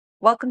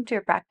Welcome to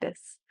your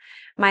practice.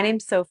 My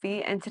name's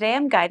Sophie, and today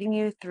I'm guiding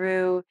you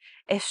through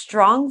a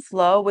strong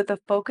flow with a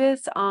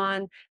focus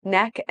on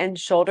neck and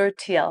shoulder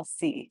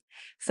TLC.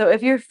 So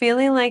if you're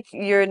feeling like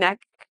your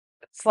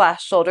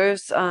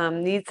neck/shoulders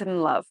need some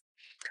love,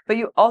 but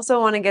you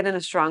also want to get in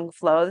a strong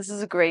flow, this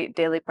is a great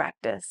daily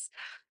practice.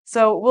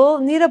 So we'll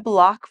need a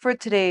block for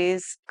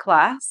today's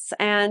class,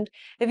 and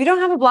if you don't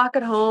have a block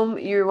at home,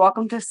 you're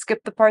welcome to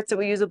skip the parts that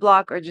we use a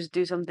block or just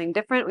do something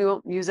different. We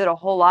won't use it a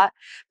whole lot,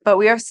 but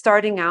we are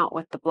starting out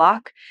with the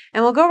block,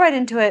 and we'll go right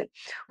into it.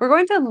 We're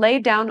going to lay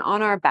down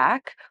on our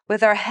back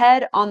with our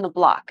head on the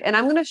block, and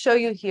I'm going to show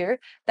you here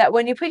that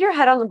when you put your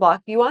head on the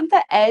block, you want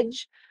the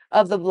edge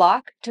of the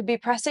block to be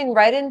pressing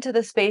right into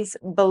the space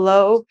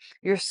below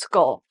your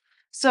skull.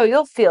 So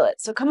you'll feel it.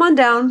 So come on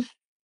down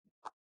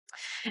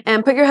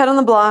and put your head on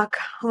the block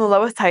on the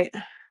lowest height.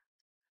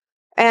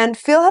 And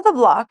feel how the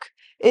block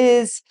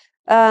is,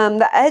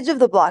 the edge of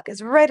the block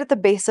is right at the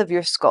base of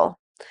your skull.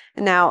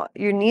 And now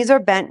your knees are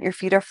bent, your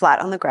feet are flat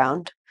on the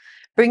ground.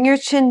 Bring your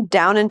chin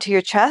down into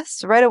your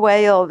chest. Right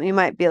away, you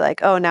might be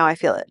like, oh, now I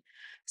feel it.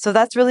 So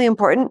that's really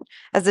important.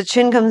 As the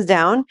chin comes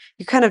down,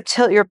 you kind of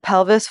tilt your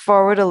pelvis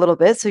forward a little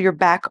bit so your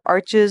back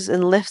arches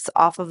and lifts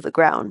off of the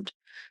ground.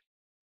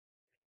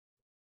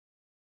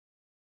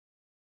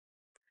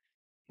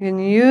 You can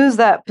use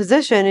that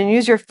position and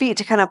use your feet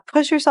to kind of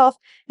push yourself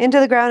into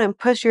the ground and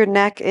push your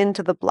neck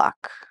into the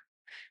block.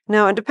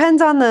 Now, it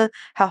depends on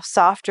how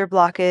soft your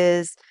block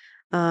is,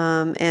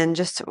 and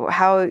just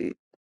how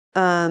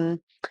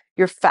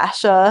your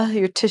fascia,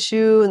 your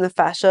tissue and the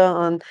fascia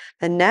on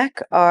the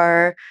neck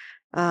are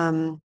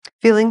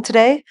feeling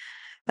today.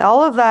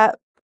 All of that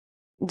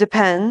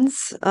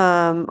depends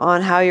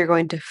on how you're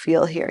going to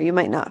feel here. You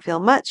might not feel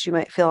much, you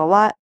might feel a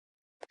lot.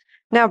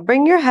 Now,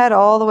 bring your head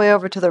all the way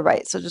over to the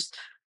right. So just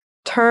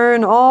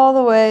turn all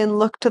the way and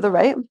look to the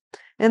right,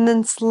 and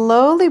then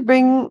slowly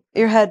bring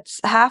your head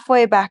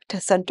halfway back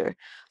to center.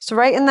 So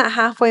right in that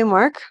halfway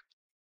mark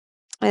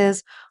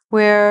is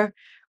where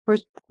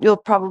you'll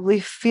probably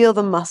feel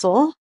the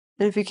muscle.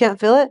 And if you can't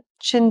feel it,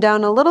 chin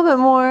down a little bit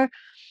more.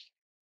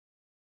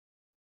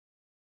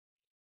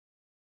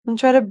 And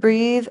try to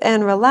breathe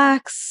and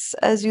relax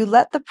as you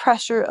let the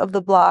pressure of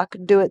the block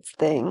do its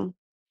thing.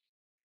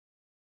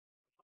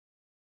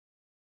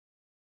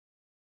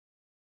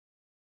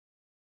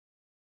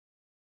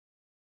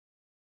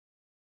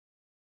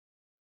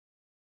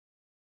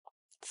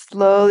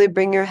 Slowly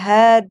bring your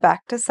head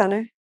back to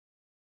center.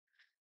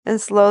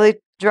 And slowly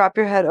drop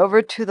your head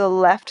over to the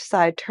left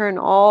side. Turn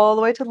all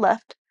the way to the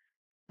left.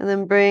 And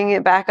then bring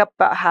it back up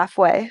about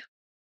halfway.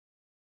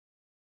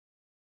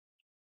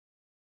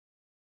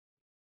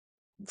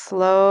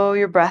 Slow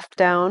your breath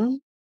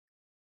down.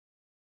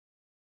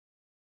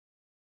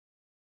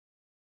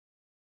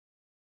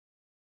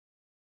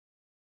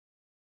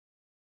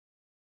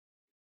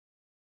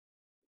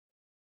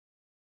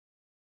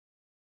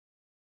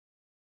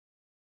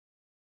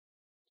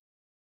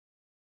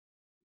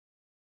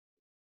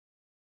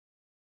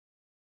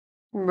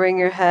 Bring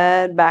your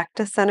head back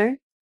to center.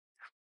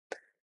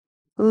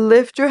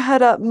 Lift your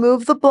head up,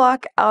 move the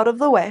block out of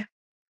the way.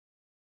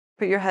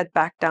 Put your head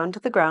back down to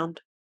the ground.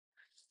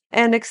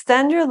 And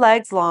extend your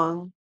legs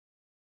long.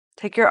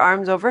 Take your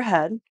arms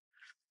overhead.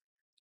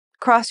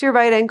 Cross your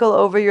right ankle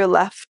over your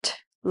left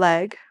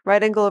leg,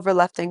 right ankle over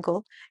left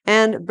ankle,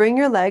 and bring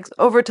your legs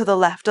over to the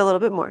left a little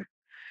bit more.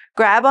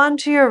 Grab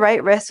onto your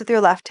right wrist with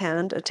your left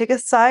hand and take a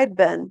side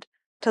bend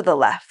to the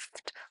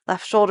left.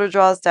 Left shoulder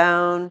draws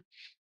down.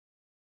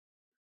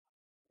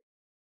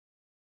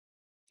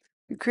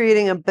 You're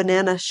creating a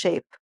banana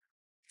shape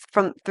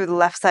through the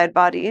left side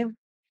body,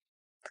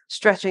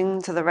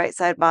 stretching to the right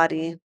side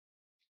body.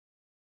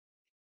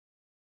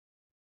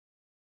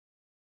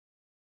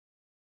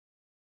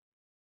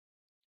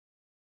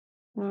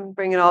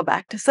 Bring it all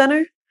back to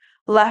center.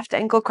 Left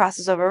ankle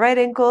crosses over right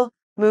ankle.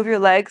 Move your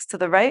legs to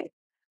the right.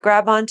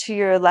 Grab onto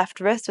your left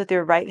wrist with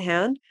your right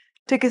hand.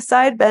 Take a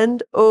side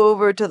bend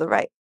over to the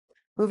right.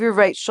 Move your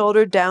right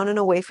shoulder down and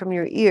away from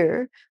your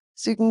ear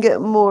so you can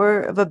get more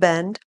of a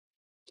bend.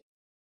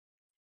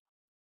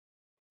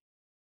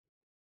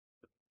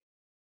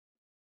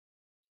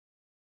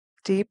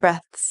 Deep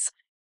breaths.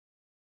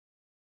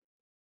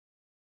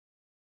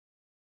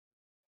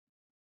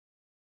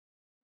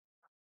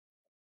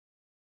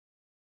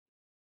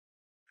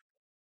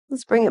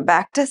 Let's bring it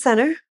back to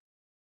center.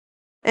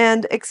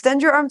 And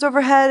extend your arms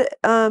overhead,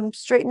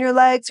 straighten your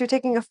legs. You're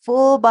taking a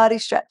full body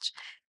stretch.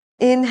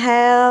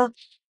 Inhale.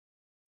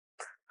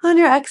 On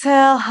your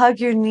exhale, hug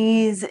your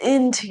knees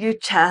into your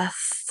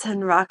chest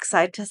and rock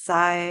side to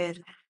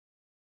side.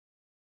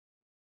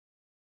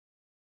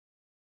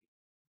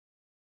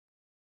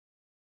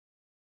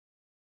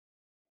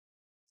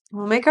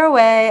 We'll make our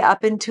way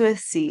up into a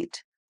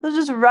seat. We'll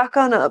just rock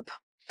on up.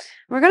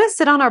 We're going to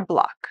sit on our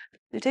block.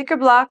 You take your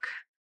block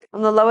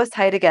on the lowest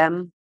height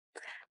again.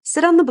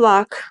 Sit on the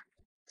block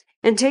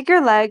and take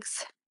your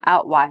legs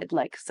out wide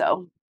like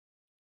so.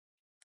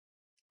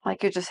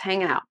 Like you're just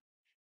hanging out.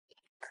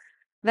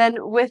 Then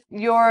with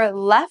your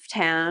left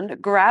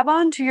hand, grab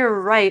onto your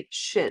right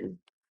shin.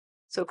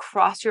 So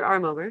cross your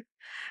arm over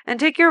and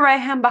take your right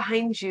hand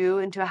behind you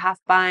into a half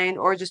bind,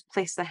 or just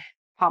place the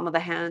palm of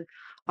the hand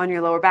on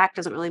your lower back.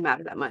 Doesn't really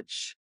matter that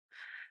much.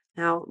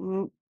 Now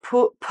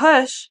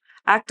push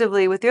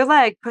actively with your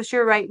leg, push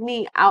your right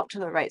knee out to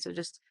the right. So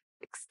just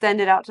extend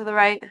it out to the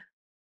right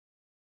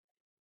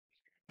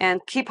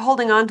and keep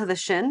holding on to the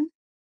shin.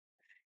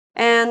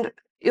 And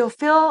you'll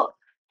feel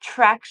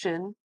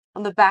traction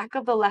on the back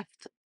of the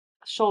left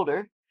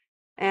shoulder.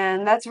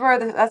 And that's where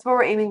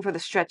we're aiming for the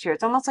stretch here.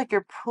 It's almost like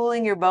you're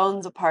pulling your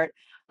bones apart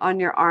on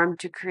your arm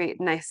to create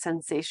nice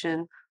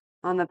sensation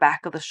on the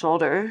back of the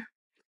shoulder.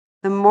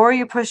 The more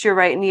you push your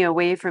right knee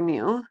away from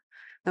you,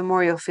 the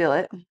more you'll feel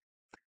it.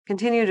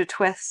 Continue to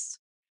twist.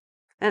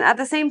 And at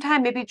the same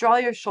time, maybe draw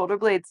your shoulder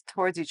blades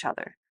towards each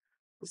other.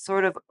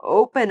 Sort of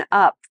open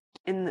up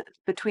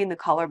between the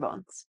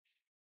collarbones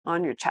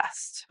on your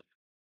chest.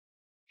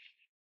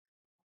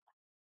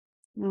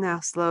 Now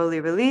slowly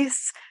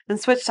release and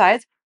switch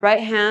sides.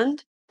 Right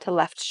hand to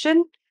left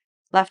shin,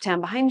 left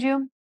hand behind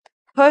you.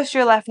 Push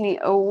your left knee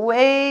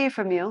away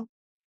from you.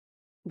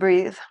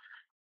 Breathe.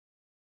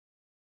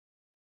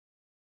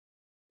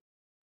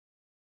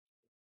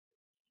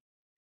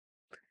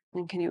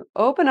 And can you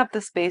open up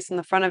the space in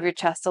the front of your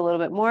chest a little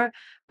bit more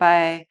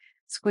by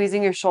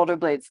squeezing your shoulder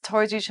blades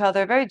towards each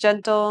other? Very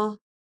gentle,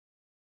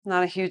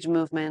 not a huge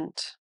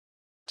movement.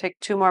 Take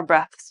 2 more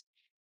breaths.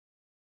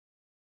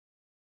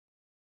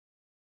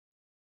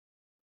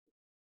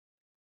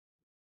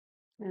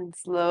 And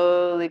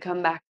slowly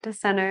come back to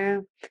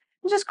center.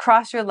 And just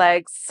cross your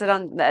legs, sit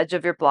on the edge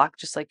of your block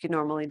just like you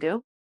normally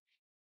do.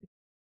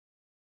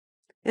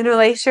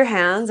 Interlace your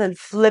hands and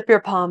flip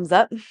your palms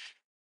up.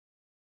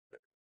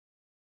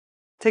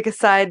 Take a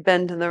side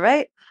bend to the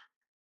right.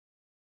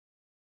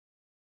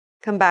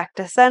 Come back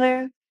to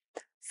center.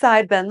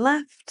 Side bend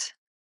left.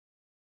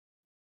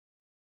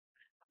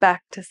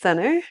 Back to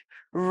center.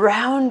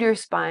 Round your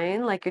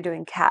spine like you're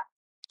doing cat.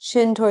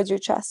 Chin towards your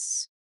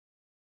chest.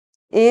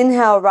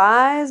 Inhale,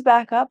 rise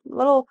back up.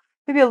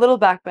 Maybe a little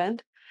back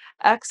bend.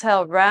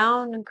 Exhale,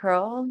 round and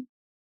curl.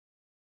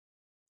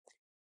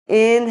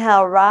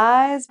 Inhale,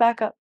 rise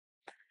back up.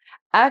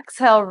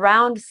 Exhale,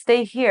 round,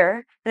 stay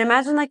here. And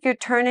imagine like you're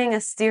turning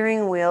a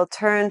steering wheel,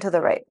 turn to the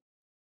right.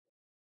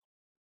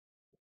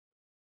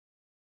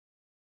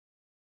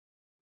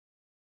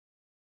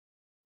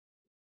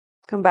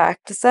 Come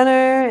back to center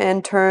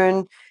and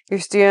turn your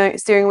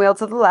steering wheel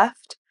to the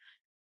left.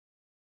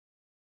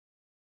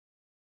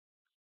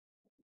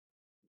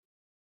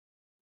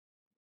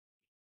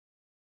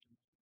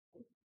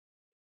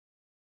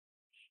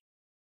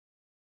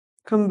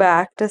 Come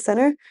back to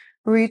center.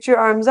 Reach your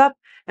arms up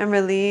and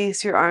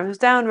release your arms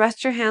down.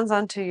 Rest your hands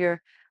onto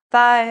your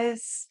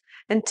thighs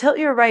and tilt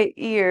your right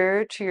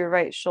ear to your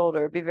right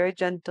shoulder. Be very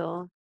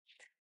gentle.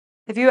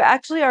 If you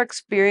actually are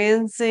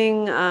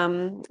experiencing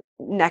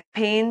neck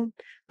pain,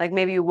 like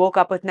maybe you woke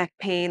up with neck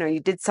pain or you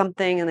did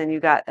something and then you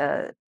got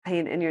a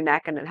pain in your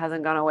neck and it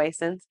hasn't gone away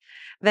since,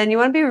 then you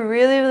want to be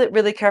really, really,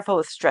 really careful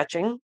with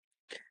stretching.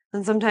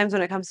 And sometimes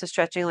when it comes to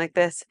stretching like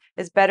this,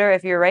 it's better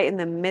if you're right in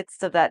the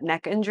midst of that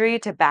neck injury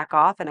to back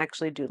off and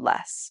actually do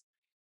less.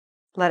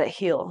 Let it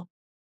heal.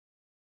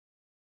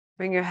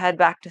 Bring your head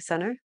back to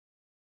center,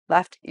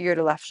 left ear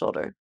to left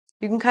shoulder.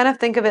 You can kind of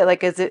think of it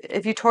like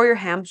if you tore your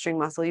hamstring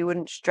muscle, you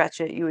wouldn't stretch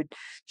it. You would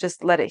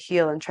just let it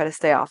heal and try to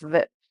stay off of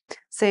it.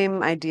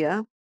 Same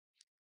idea.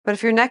 But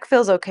if your neck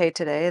feels okay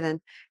today,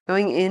 then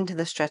going into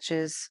the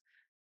stretches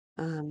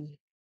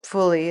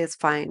fully is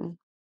fine.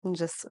 And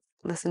just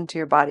listen to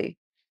your body.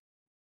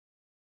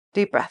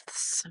 Deep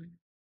breaths.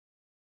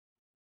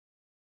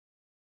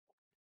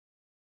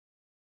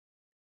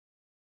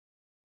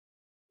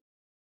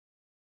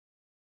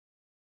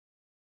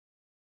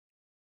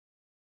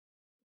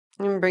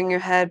 And bring your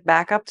head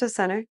back up to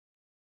center.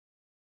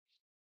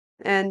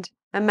 And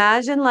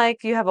imagine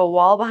like you have a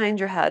wall behind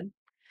your head.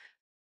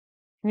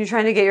 And you're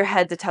trying to get your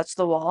head to touch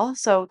the wall.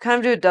 So kind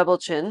of do a double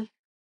chin.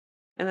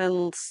 And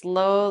then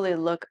slowly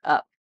look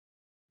up.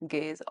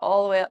 Gaze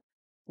all the way up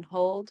and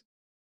hold.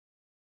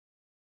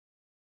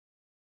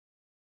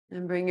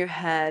 And bring your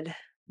head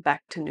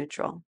back to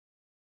neutral.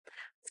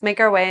 Let's make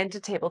our way into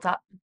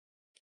tabletop.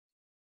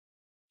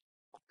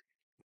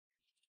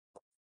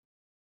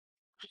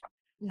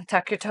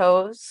 Tuck your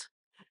toes.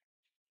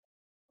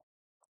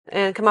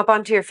 And come up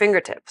onto your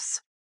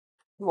fingertips.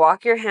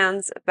 Walk your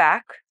hands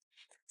back.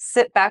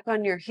 Sit back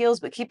on your heels,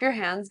 but keep your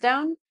hands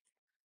down.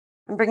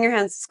 And bring your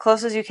hands as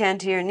close as you can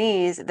to your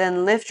knees.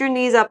 Then lift your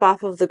knees up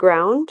off of the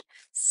ground.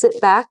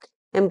 Sit back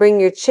and bring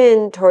your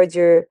chin towards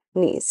your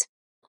knees.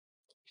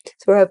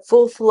 So we have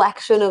full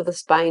flexion of the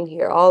spine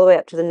here, all the way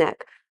up to the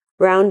neck.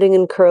 Rounding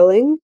and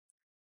curling.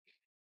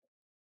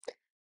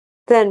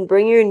 Then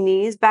bring your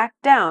knees back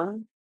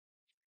down.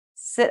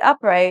 Sit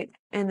upright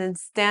and then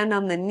stand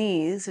on the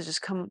knees. So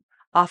just come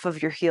off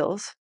of your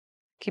heels.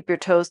 Keep your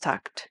toes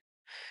tucked.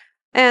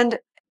 And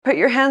put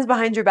your hands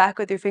behind your back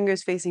with your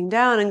fingers facing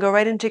down and go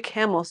right into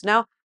camel. So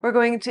now we're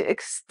going into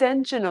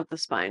extension of the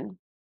spine.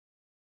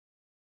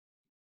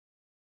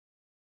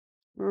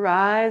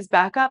 Rise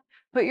back up.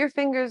 Put your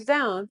fingers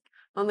down.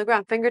 on the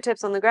ground.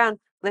 Fingertips on the ground.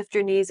 Lift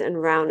your knees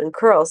and round and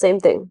curl. Same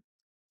thing.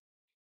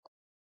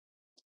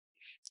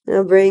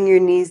 Now bring your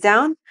knees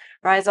down.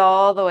 Rise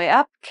all the way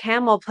up.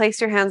 Camel,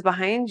 place your hands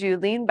behind you.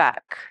 Lean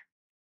back.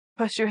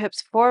 Push your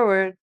hips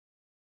forward.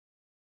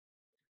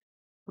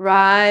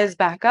 Rise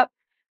back up.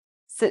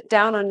 Sit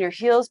down on your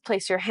heels.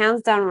 Place your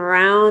hands down,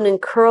 round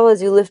and curl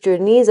as you lift your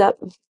knees up.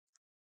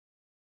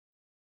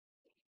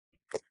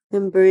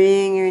 And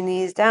bring your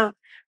knees down.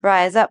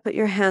 Rise up. Put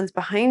your hands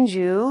behind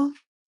you.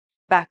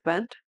 Back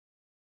bend.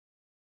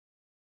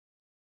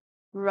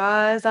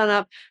 Rise on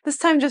up. This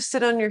time just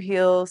sit on your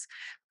heels,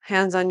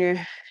 hands on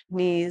your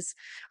knees,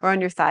 or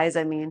on your thighs,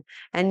 I mean.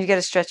 And you get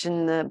a stretch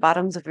in the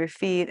bottoms of your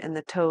feet and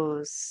the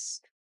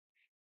toes.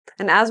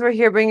 And as we're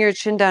here, bring your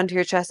chin down to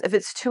your chest. If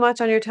it's too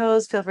much on your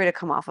toes, feel free to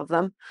come off of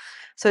them.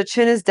 So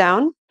chin is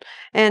down.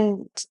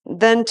 And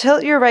then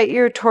tilt your right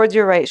ear towards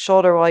your right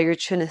shoulder while your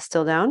chin is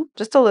still down,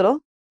 just a little.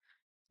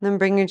 Then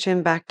bring your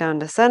chin back down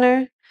to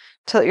center.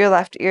 Tilt your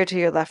left ear to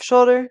your left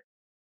shoulder.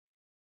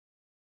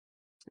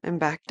 And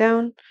back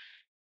down.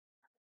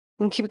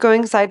 And keep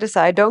going side to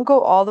side. Don't go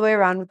all the way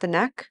around with the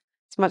neck.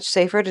 It's much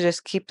safer to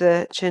just keep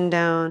the chin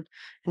down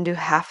and do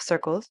half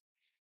circles.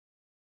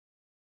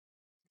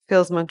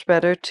 Feels much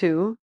better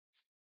too.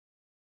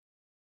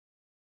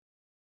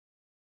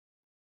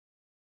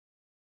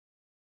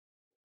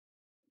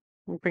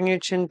 Bring your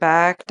chin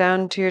back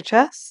down to your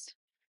chest.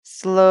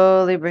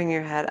 Slowly bring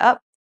your head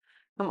up.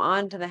 Come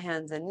on to the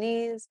hands and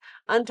knees.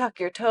 Untuck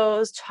your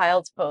toes,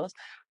 child's pose,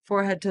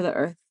 forehead to the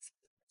earth.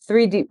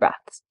 3 deep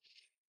breaths.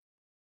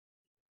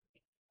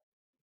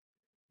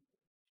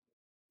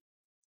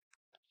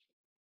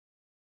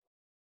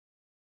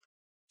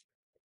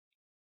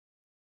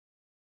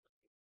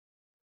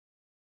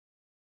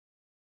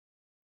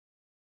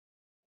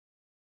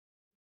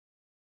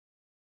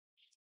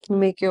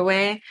 Make your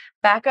way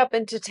back up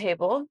into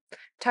table.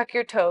 Tuck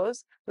your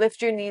toes,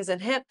 lift your knees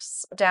and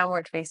hips,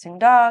 downward facing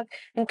dog,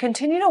 and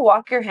continue to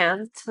walk your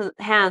hands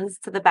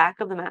to the back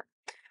of the mat.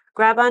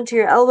 Grab onto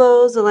your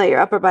elbows and let your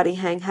upper body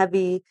hang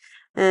heavy,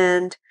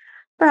 and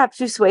perhaps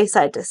you sway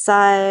side to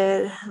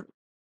side.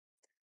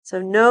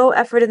 So no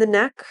effort in the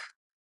neck.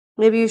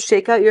 Maybe you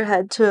shake out your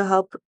head to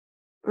help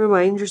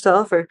remind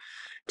yourself or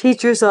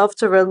teach yourself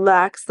to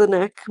relax the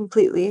neck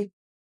completely.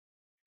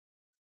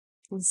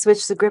 And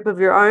switch the grip of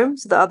your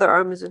arms. The other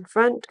arm is in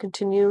front.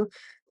 Continue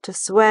to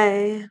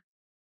sway.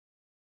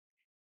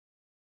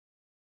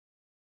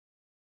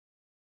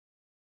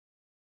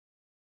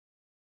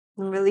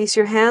 And release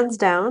your hands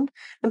down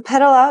and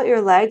pedal out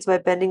your legs by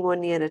bending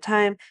one knee at a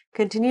time.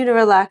 Continue to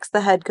relax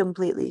the head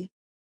completely.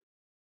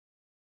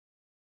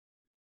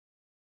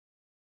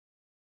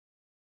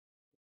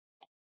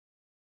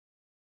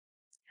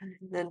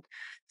 And then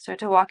start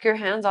to walk your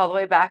hands all the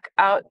way back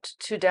out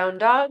to down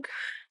dog.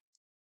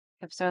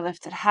 Hips are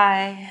lifted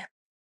high.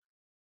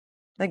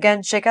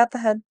 Again, shake out the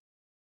head.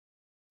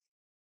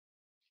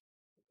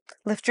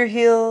 Lift your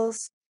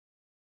heels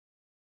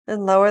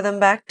and lower them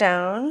back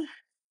down.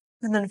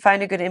 And then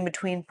find a good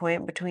in-between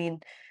point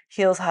between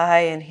heels high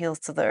and heels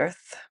to the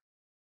earth.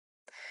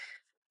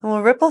 And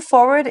we'll ripple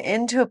forward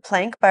into a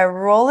plank by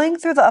rolling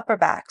through the upper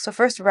back. So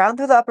first round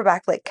through the upper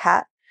back like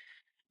cat,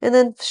 and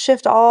then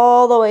shift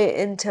all the way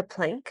into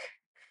plank.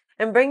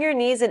 And bring your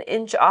knees an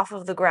inch off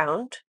of the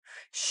ground.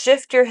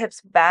 Shift your hips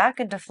back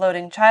into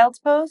floating child's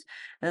pose,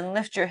 and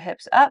lift your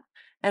hips up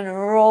and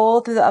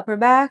roll through the upper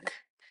back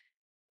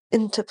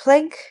into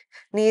plank.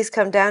 Knees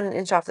come down an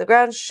inch off the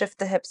ground. Shift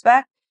the hips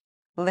back,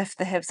 lift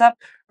the hips up,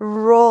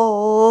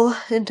 roll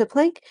into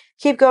plank.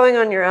 Keep going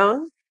on your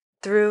own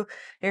through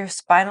your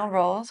spinal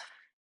rolls.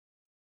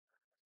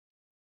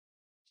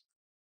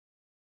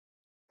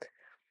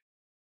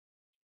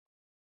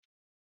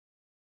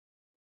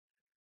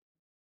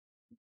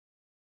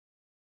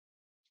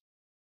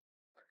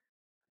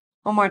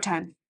 One more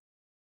time.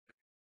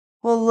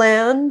 We'll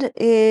land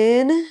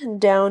in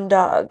down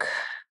dog.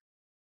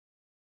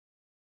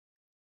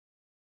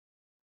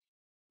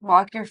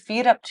 Walk your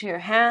feet up to your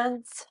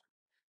hands.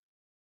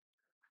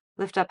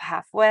 Lift up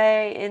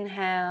halfway.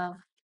 Inhale.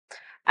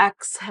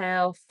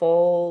 Exhale,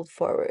 fold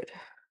forward.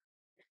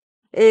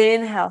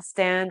 Inhale,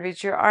 stand,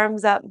 reach your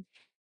arms up.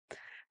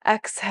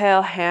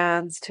 Exhale,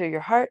 hands to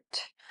your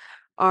heart.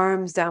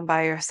 Arms down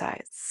by your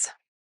sides.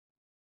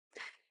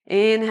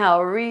 Inhale,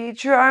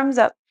 reach your arms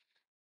up.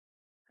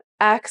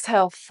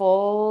 Exhale,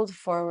 fold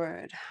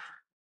forward.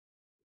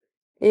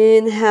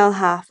 Inhale,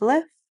 half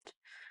lift.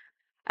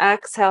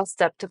 Exhale,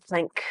 step to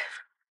plank.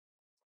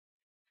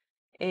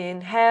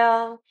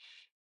 Inhale.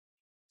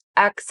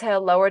 Exhale,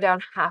 lower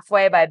down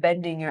halfway by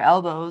bending your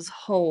elbows.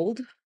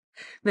 Hold.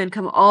 Then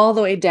come all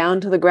the way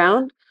down to the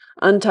ground.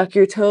 Untuck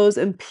your toes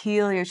and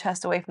peel your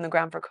chest away from the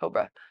ground for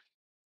cobra.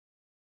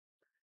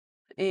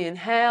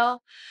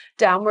 Inhale,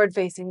 downward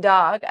facing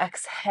dog.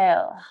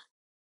 Exhale.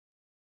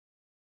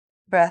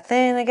 Breath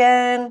in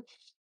again.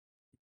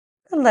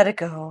 And let it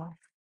go.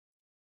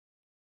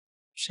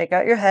 Shake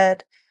out your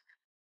head.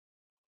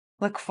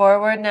 Look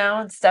forward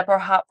now and step or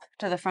hop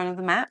to the front of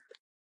the mat.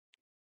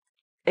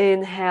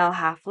 Inhale,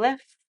 half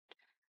lift.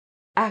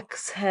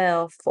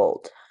 Exhale,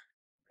 fold.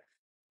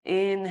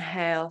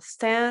 Inhale,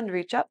 stand,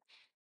 reach up.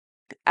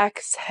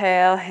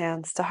 Exhale,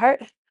 hands to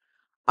heart.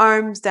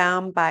 Arms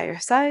down by your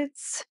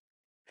sides.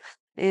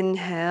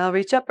 Inhale,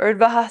 reach up,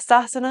 Urdhva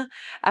Hastasana.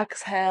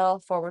 Exhale,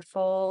 forward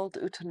fold,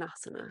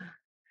 Uttanasana.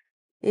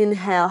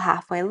 Inhale,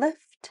 halfway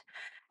lift.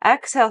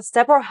 Exhale,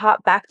 step or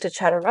hop back to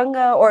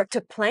Chaturanga or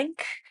to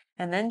plank,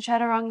 and then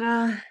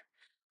Chaturanga.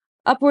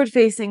 Upward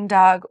facing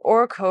dog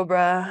or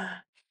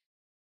cobra,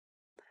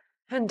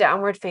 and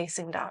downward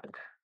facing dog.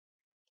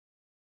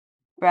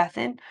 Breath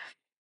in,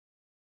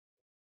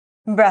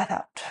 breath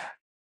out.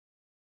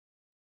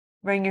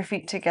 Bring your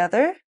feet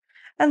together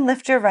and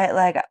lift your right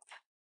leg up.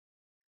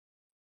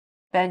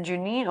 Bend your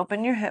knee,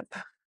 open your hip.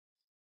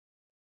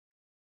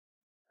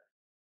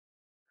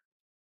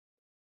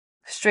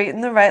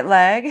 Straighten the right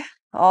leg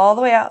all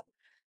the way out.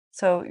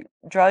 So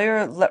draw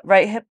your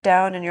right hip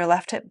down and your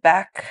left hip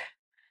back.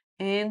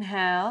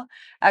 Inhale.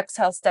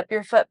 Exhale, step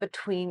your foot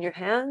between your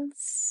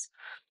hands.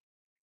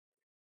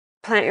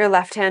 Plant your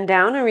left hand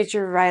down and reach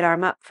your right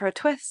arm up for a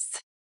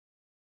twist.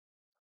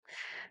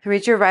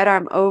 Reach your right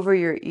arm over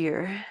your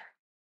ear.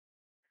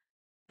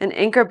 And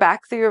anchor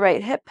back through your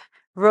right hip.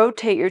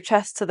 Rotate your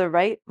chest to the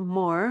right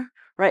more.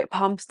 Right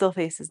palm still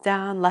faces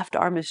down. Left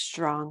arm is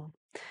strong.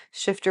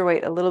 Shift your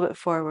weight a little bit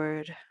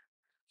forward.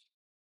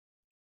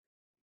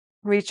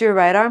 Reach your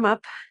right arm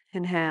up.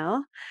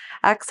 Inhale.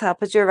 Exhale,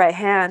 put your right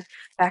hand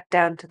back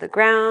down to the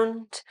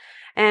ground.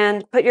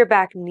 And put your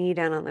back knee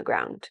down on the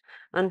ground.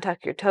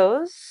 Untuck your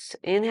toes.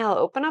 Inhale,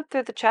 open up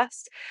through the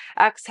chest.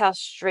 Exhale,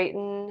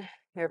 straighten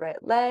your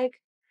right leg.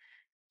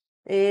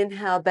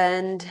 Inhale,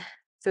 bend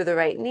through the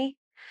right knee.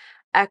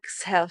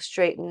 Exhale,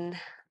 straighten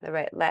the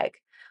right leg.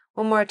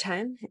 One more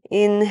time.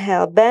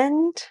 Inhale,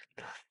 bend.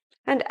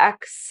 And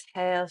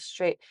exhale,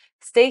 straight.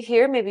 Stay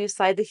here. Maybe you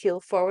slide the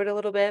heel forward a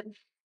little bit.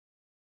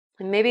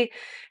 And maybe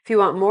if you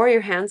want more,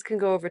 your hands can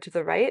go over to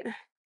the right. You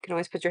can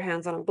always put your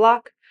hands on a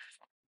block.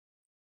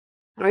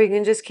 Or you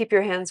can just keep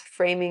your hands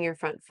framing your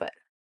front foot.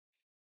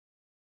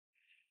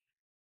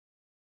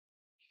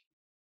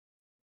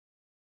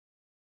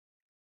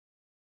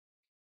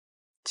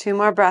 Two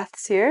more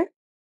breaths here.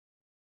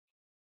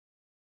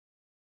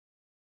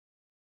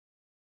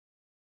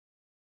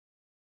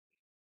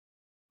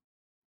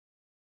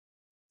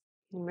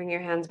 And bring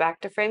your hands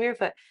back to frame your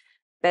foot.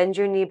 Bend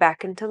your knee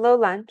back into low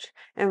lunge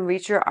and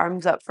reach your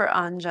arms up for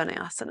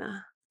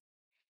Anjaneyasana.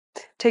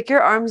 Take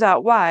your arms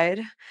out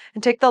wide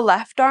and take the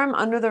left arm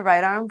under the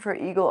right arm for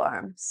eagle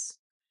arms.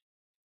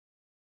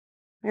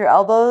 Your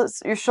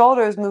elbows, your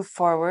shoulders move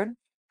forward.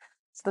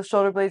 So the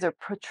shoulder blades are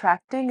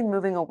protracting and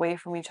moving away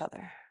from each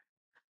other.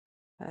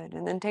 Good.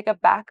 And then take a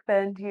back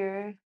bend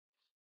here.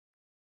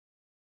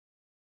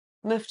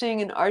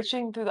 Lifting and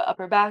arching through the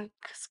upper back.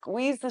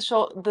 Squeeze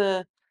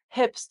the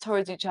hips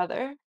towards each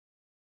other.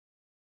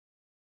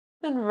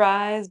 And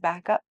rise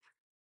back up.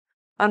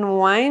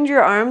 Unwind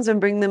your arms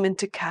and bring them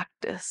into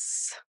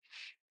cactus.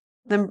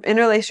 Then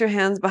interlace your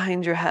hands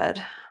behind your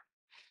head.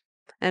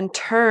 And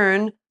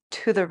turn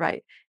to the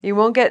right. You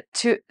won't get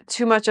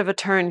too much of a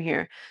turn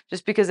here.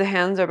 Just because the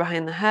hands are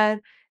behind the head,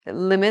 it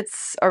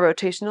limits our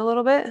rotation a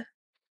little bit.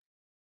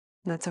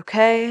 That's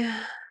okay.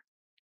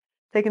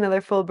 Take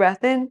another full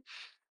breath in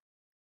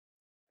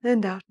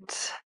and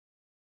out.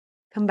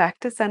 Come back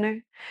to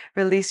center.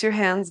 Release your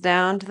hands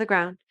down to the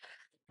ground.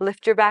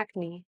 Lift your back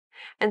knee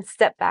and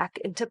step back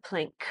into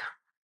plank.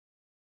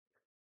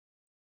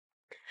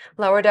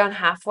 Lower down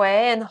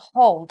halfway and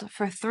hold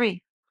for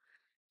 3,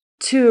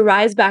 2,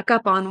 rise back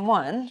up on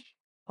 1.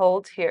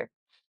 Hold here.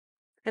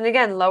 And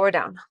again, lower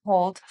down.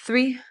 Hold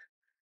 3,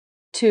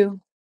 2,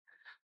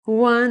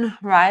 1.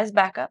 Rise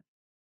back up.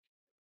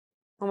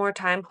 One more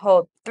time.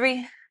 Hold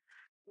 3,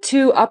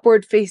 2.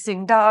 Upward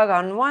facing dog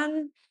on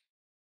 1.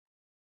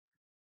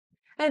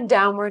 And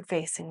downward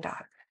facing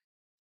dog.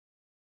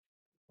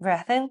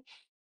 Breath in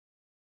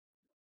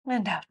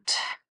and out.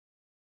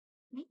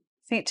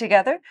 Feet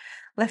together.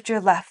 Lift your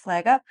left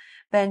leg up.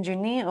 Bend your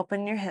knee.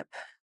 Open your hip.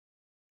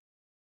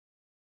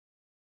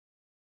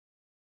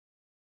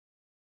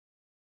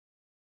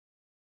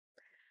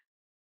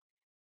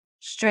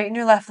 Straighten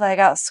your left leg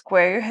out.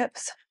 Square your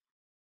hips.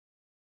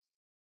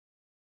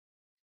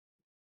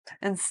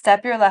 And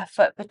step your left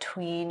foot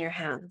between your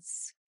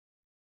hands.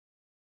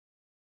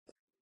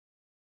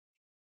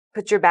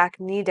 Put your back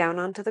knee down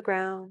onto the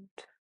ground.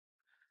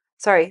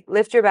 Sorry,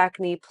 lift your back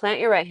knee,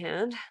 plant your right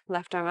hand,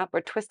 left arm up.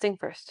 We're twisting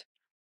first.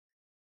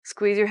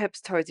 Squeeze your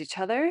hips towards each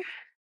other.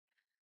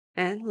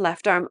 And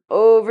left arm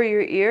over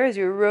your ear as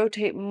you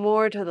rotate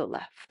more to the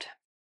left.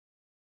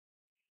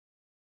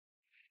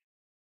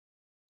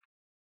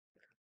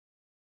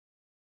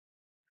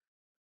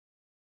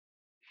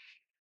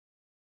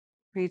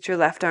 Reach your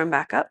left arm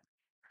back up.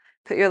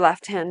 Put your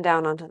left hand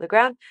down onto the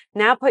ground.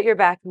 Now put your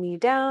back knee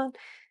down.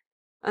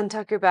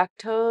 Untuck your back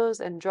toes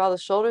and draw the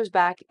shoulders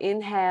back.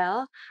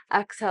 Inhale.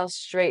 Exhale,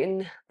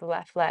 straighten the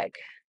left leg.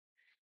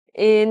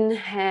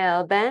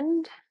 Inhale,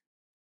 bend.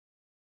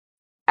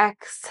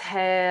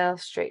 Exhale,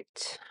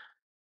 straight.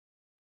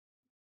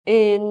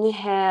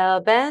 Inhale,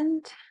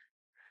 bend.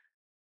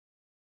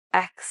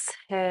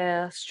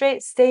 Exhale,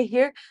 straight, stay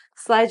here.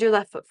 Slide your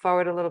left foot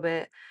forward a little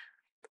bit.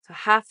 So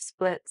half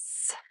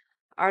splits,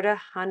 Ardha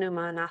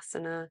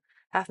Hanumanasana,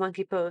 half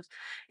monkey pose.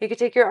 You could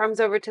take your arms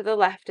over to the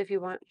left if you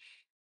want.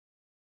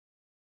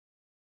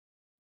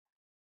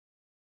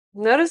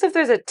 Notice if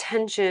there's a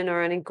tension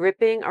or any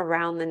gripping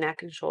around the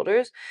neck and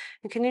shoulders,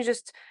 and can you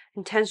just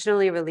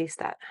intentionally release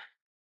that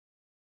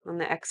on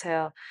the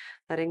exhale,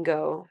 letting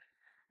go.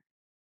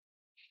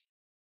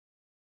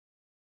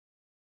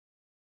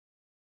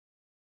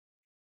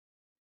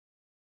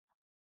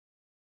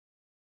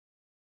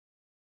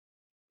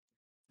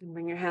 And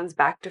bring your hands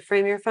back to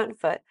frame your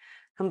front foot.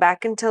 Come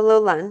back into low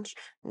lunge.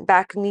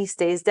 Back knee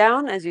stays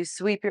down as you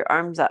sweep your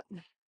arms up.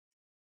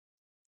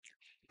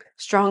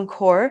 Strong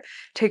core.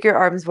 Take your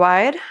arms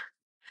wide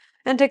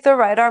and take the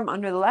right arm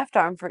under the left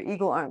arm for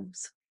eagle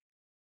arms.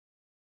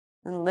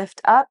 And lift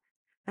up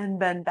and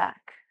bend back.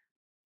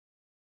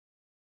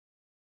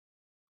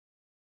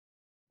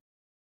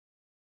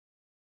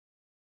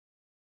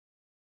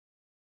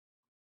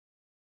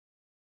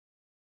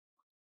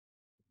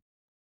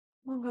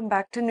 We'll come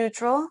back to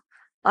neutral.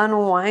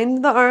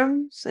 Unwind the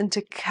arms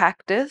into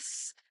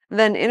cactus.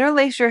 Then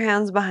interlace your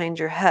hands behind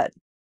your head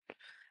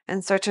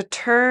and start to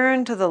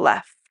turn to the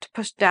left.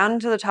 Push down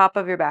into the top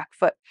of your back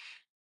foot.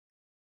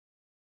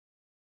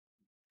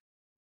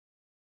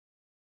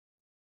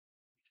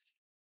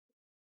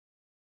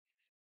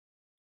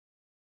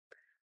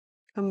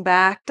 Come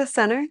back to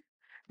center.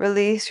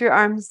 Release your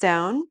arms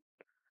down.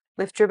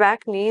 Lift your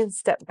back knee and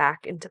step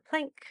back into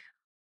plank.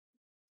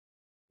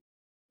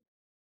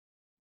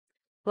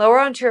 Lower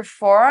onto your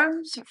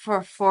forearms for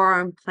a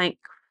forearm plank.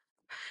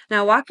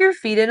 Now walk your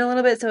feet in a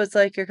little bit so it's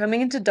like you're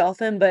coming into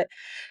dolphin, but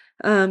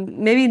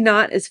maybe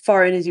not as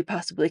far in as you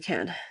possibly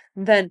can.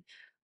 Then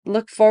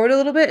look forward a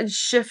little bit and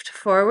shift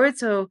forward.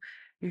 So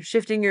you're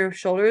shifting your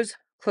shoulders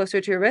closer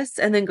to your wrists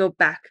and then go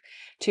back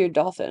to your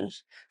dolphin.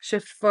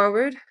 Shift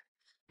forward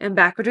and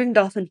back. We're doing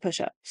dolphin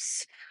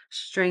push-ups,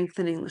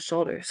 strengthening the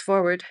shoulders.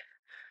 Forward,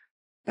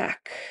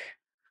 back.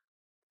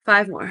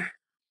 5 more.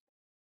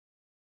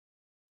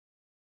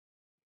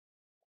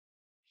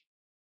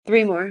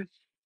 3 more.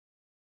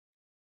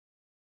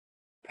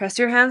 Press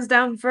your hands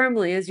down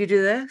firmly as you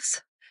do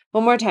this.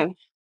 1 more time.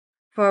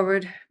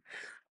 Forward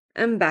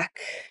and back.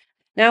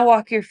 Now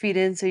walk your feet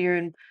in so you're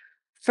in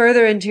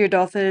further into your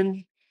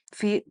dolphin,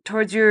 feet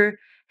towards your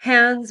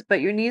hands,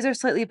 but your knees are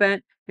slightly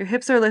bent, your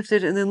hips are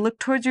lifted, and then look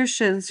towards your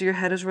shins so your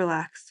head is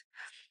relaxed.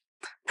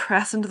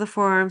 Press into the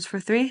forearms for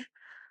 3,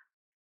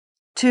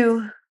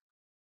 2,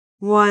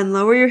 1.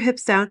 Lower your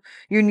hips down,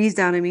 your knees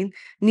down,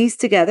 Knees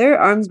together,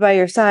 arms by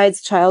your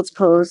sides, child's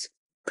pose.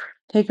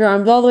 Take your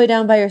arms all the way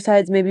down by your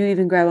sides. Maybe you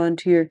even grab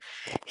onto your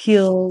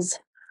heels.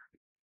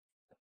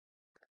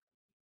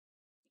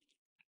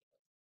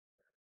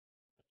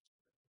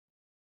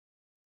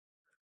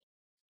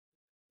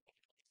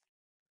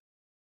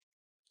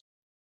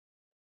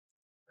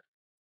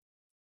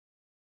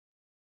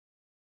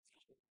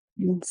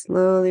 And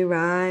slowly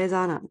rise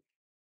on up.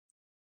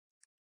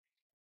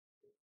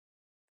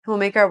 We'll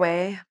make our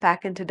way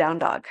back into down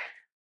dog.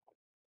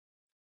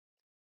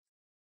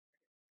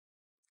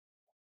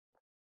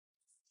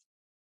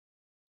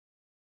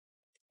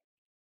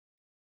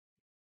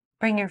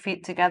 Bring your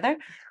feet together.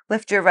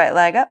 Lift your right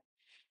leg up.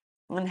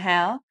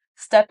 Inhale.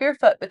 Step your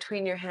foot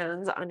between your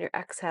hands on your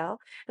exhale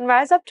and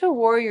rise up to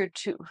warrior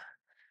 2.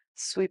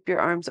 Sweep your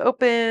arms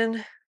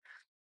open.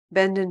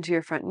 Bend into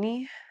your front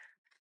knee.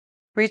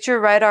 Reach your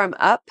right arm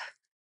up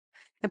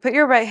and put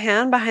your right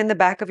hand behind the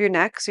back of your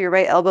neck so your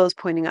right elbow is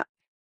pointing up.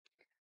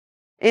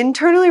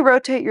 Internally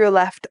rotate your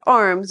left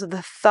arm so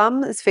the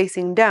thumb is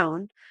facing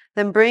down.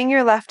 Then bring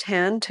your left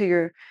hand to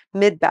your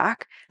mid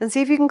back and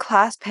see if you can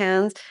clasp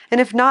hands. And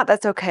if not,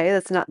 that's okay.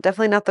 That's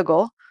definitely not the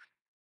goal.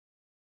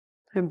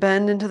 And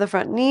bend into the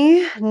front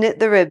knee, knit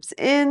the ribs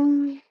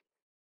in.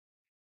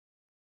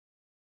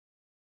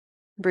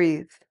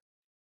 Breathe.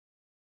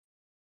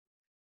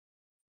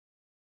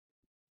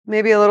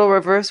 Maybe a little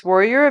reverse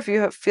warrior if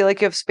you feel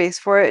like you have space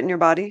for it in your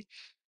body.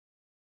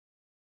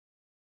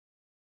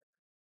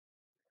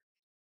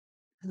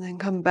 And then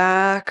come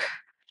back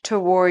to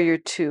warrior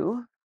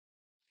 2.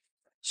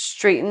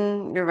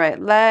 Straighten your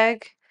right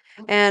leg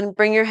and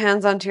bring your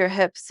hands onto your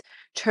hips.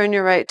 Turn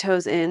your right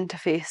toes in to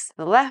face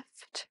the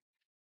left.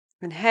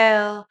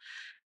 Inhale.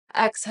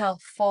 Exhale,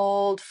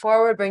 fold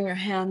forward. Bring your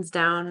hands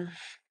down.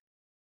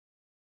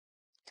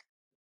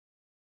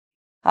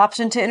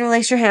 Option to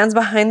interlace your hands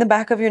behind the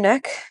back of your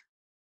neck.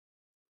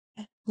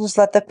 Just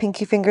let the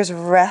pinky fingers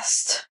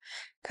rest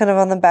kind of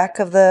on the back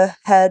of the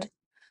head.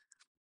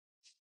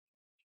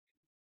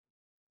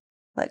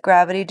 Let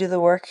gravity do the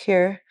work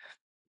here.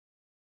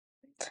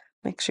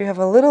 Make sure you have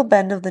a little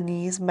bend of the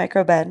knees,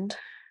 micro bend.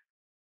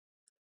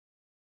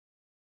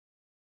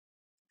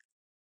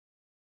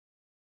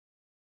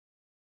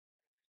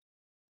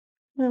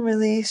 And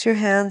release your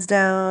hands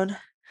down.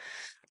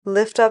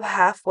 Lift up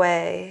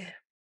halfway.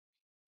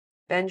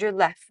 Bend your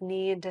left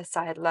knee into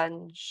side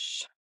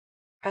lunge.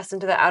 Press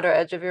into the outer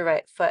edge of your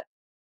right foot.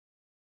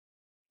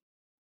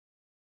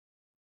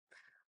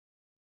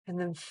 And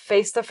then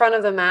face the front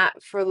of the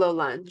mat for low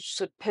lunge.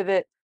 So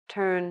pivot,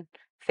 turn,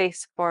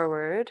 face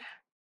forward.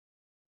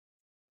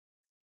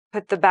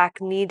 Put the back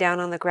knee down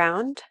on the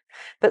ground,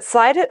 but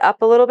slide it up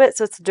a little bit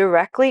so it's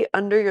directly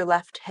under your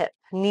left hip,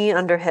 knee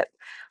under hip.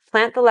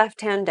 Plant the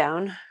left hand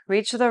down,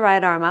 reach the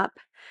right arm up,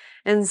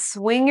 and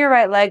swing your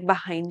right leg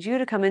behind you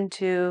to come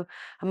into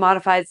a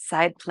modified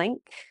side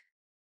plank.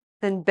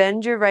 Then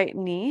bend your right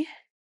knee,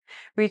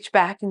 reach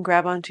back and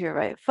grab onto your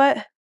right foot.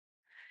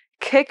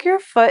 Kick your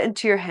foot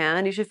into your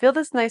hand. You should feel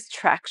this nice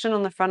traction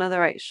on the front of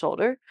the right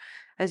shoulder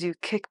as you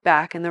kick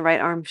back and the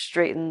right arm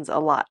straightens a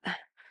lot.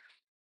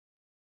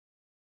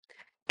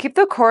 Keep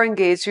the core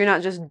engaged so you're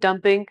not just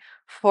dumping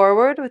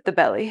forward with the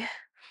belly.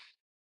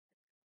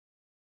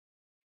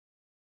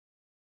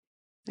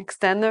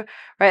 Extend the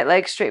right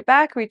leg straight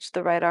back, reach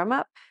the right arm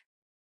up.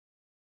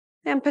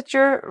 And put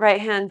your right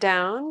hand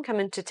down,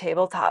 come into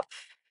tabletop.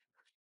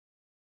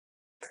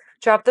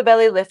 Drop the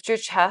belly, lift your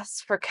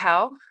chest for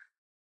cow.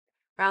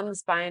 Round the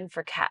spine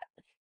for cat.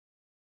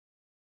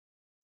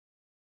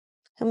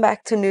 Come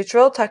back to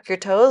neutral, tuck your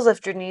toes,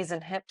 lift your knees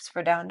and hips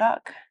for down dog.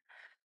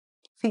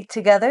 Feet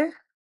together,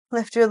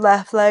 lift your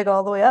left leg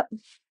all the way up.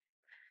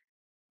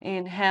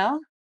 Inhale,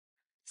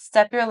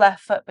 step your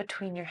left foot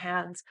between your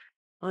hands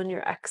on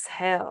your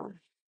exhale.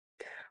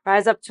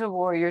 Rise up to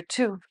warrior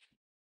two.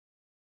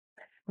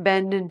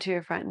 Bend into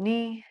your front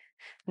knee,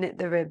 knit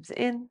the ribs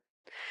in,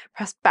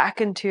 press back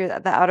into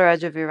the outer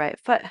edge of your right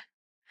foot.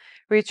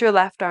 Reach your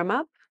left arm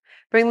up,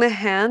 bring the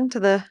hand to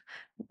the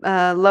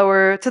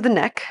lower, to the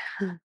neck,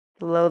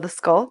 below the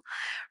skull.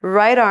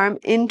 Right arm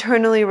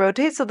internally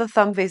rotate so the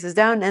thumb faces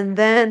down, and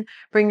then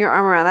bring your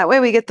arm around. That way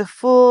we get the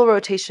full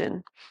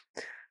rotation.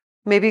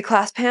 Maybe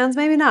clasp hands,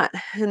 maybe not.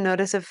 And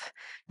notice if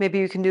maybe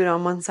you can do it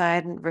on one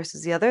side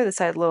versus the other. This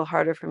side's a little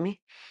harder for me.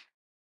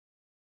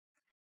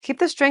 Keep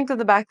the strength of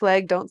the back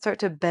leg. Don't start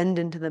to bend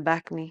into the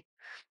back knee.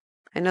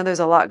 I know there's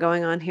a lot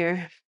going on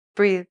here.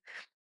 Breathe.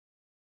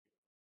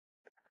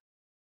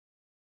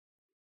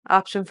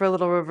 Option for a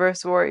little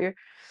reverse warrior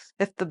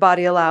if the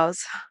body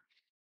allows.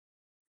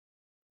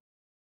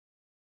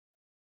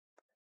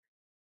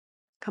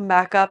 Come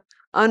back up.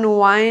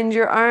 Unwind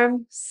your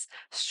arms,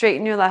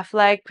 straighten your left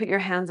leg, put your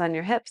hands on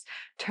your hips,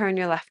 turn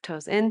your left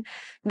toes in.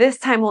 This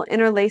time we'll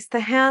interlace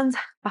the hands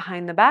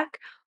behind the back,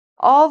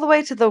 all the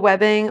way to the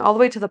webbing, all the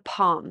way to the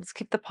palms.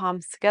 Keep the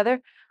palms together,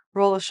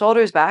 roll the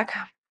shoulders back.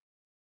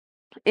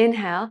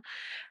 Inhale,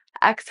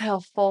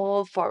 exhale,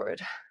 fold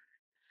forward.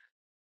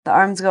 The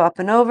arms go up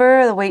and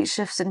over, the weight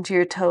shifts into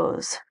your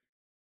toes.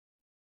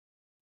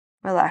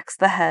 Relax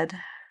the head.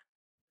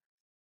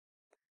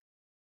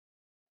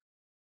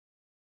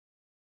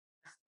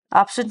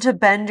 Option to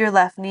bend your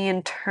left knee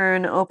and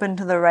turn open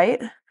to the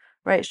right.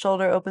 Right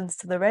shoulder opens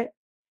to the right.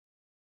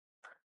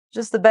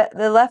 Just the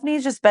left knee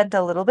is just bent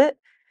a little bit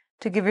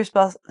to give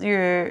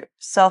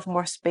yourself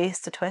more space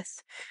to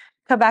twist.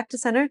 Come back to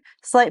center.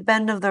 Slight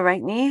bend of the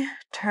right knee.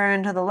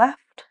 Turn to the left.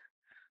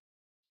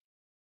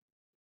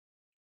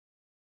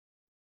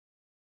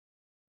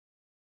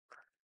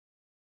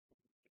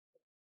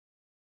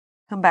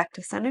 Come back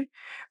to center.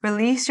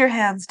 Release your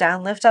hands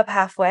down. Lift up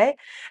halfway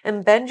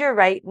and bend your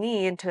right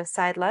knee into a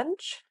side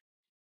lunge.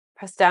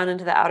 Press down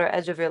into the outer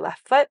edge of your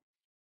left foot.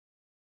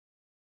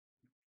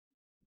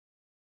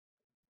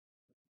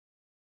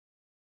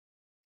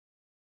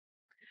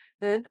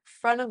 Then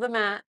front of the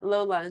mat,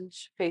 low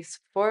lunge,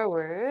 face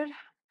forward.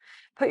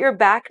 Put your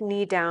back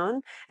knee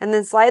down and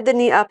then slide the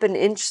knee up an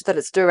inch so that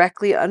it's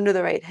directly under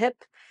the right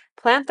hip.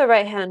 Plant the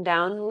right hand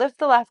down, lift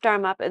the left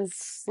arm up, and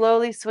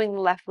slowly swing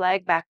the left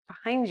leg back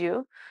behind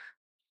you.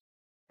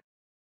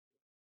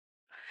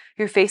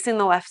 You're facing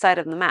the left side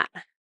of the mat.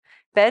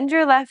 Bend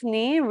your left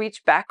knee,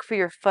 reach back for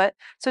your foot.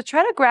 So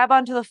try to grab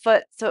onto the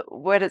foot so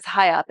where it's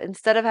high up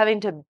instead of having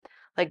to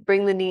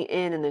bring the knee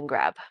in and then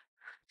grab.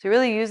 So you're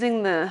really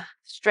using the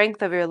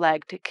strength of your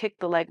leg to kick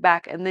the leg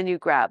back and then you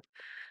grab.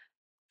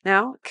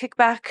 Now kick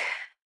back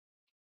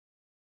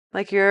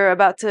like you're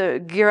about to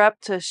gear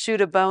up to shoot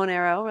a bow and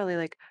arrow,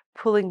 really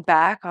pulling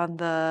back on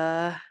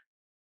the,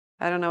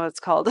 I don't know what it's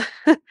called.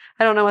 I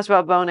don't know much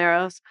about bow and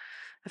arrows.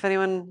 If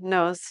anyone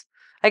knows,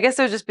 I guess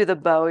it would just be the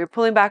bow. You're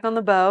pulling back on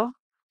the bow.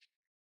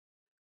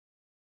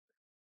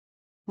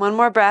 One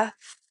more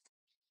breath.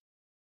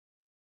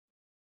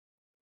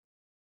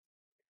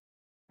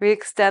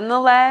 Re-extend the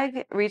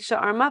leg, reach the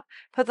arm up,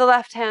 put the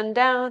left hand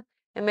down,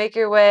 and make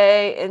your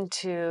way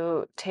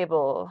into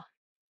table.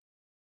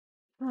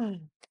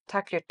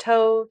 Tuck your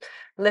toe,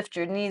 lift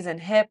your knees and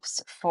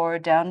hips for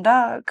down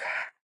dog.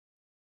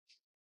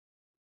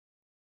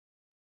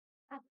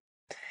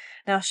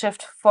 Now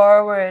shift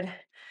forward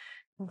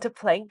into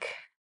plank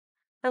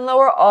and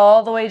lower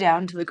all the way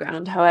down to the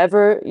ground,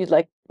 however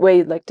way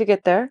you'd like to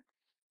get there.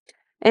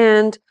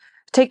 And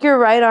take your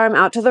right arm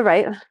out to the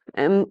right,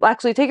 and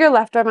actually take your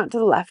left arm out to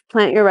the left,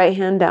 plant your right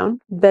hand down,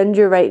 bend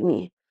your right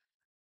knee.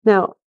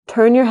 Now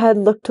turn your head,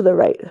 look to the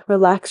right.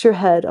 Relax your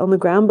head on the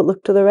ground, but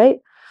look to the right.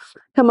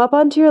 Come up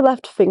onto your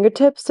left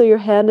fingertips so your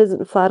hand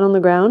isn't flat on the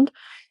ground,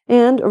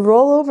 and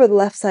roll over the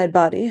left side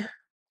body.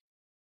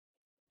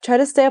 try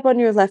to stay up on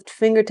your left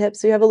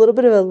fingertips so you have a little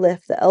bit of a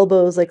lift. The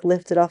elbow is like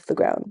lifted off the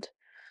ground.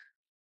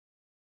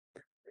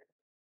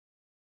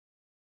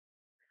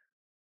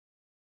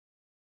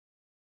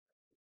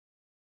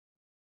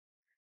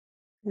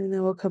 And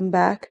then we'll come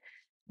back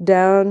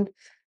down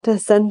to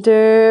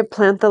center,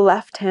 plant the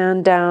left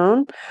hand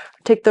down,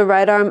 take the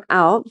right arm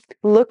out,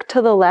 look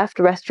to the left,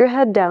 rest your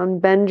head down,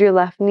 bend your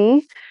left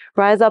knee,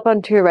 rise up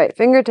onto your right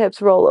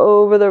fingertips, roll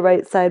over the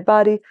right side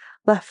body,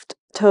 left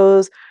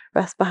toes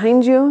rest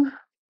behind you.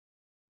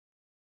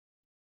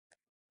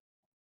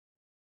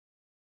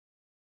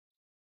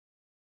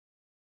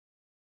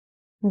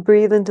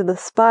 Breathe into the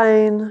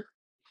spine.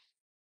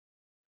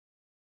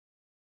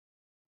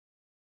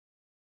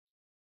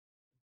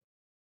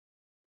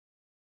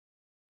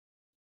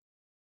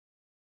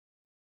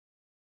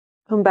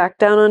 Come back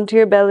down onto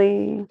your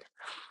belly.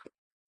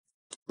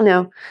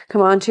 Now,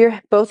 come onto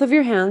both of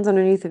your hands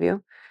underneath of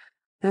you.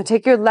 Now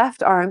take your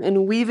left arm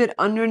and weave it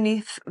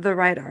underneath the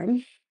right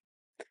arm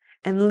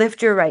and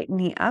lift your right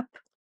knee up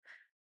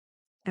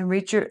and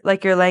reach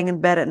like you're laying in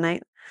bed at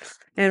night.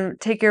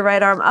 And take your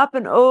right arm up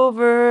and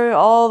over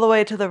all the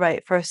way to the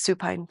right for a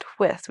supine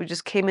twist. We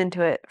just came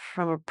into it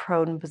from a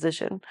prone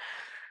position.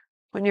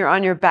 When you're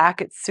on your back,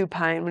 it's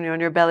supine. When you're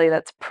on your belly,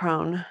 that's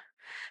prone.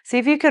 See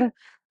if you can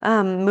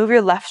move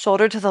your left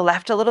shoulder to the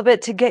left a little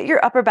bit to get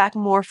your upper back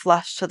more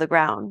flush to the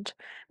ground.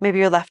 Maybe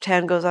your left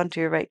hand goes onto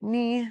your right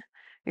knee.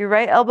 Your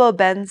right elbow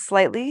bends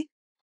slightly.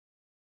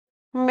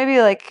 Maybe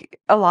like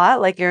a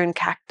lot, like you're in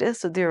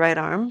cactus with your right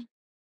arm.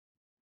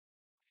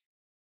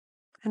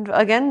 And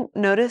again,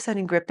 notice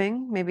any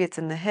gripping. Maybe it's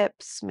in the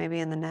hips, maybe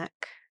in the neck,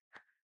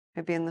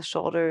 maybe in the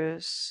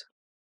shoulders.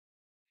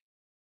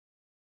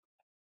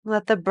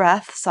 Let the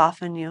breath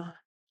soften you.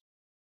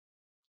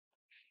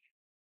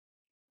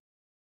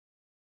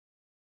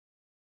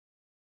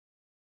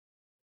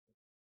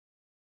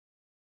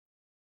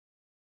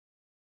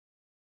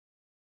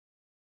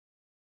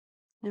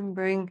 And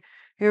bring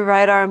your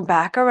right arm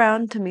back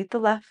around to meet the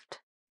left.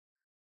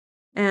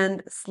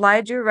 And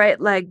slide your right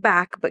leg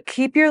back, but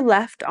keep your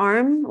left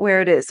arm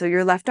where it is. So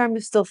your left arm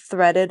is still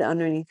threaded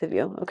underneath of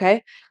you,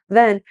 okay?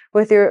 Then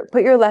put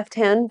your left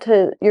hand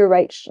to your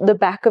the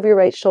back of your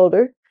right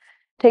shoulder.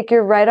 Take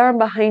your right arm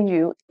behind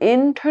you.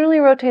 Internally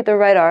rotate the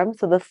right arm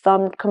so the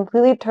thumb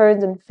completely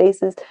turns and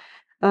faces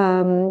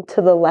to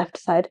the left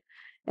side.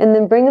 And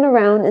then bring it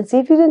around and see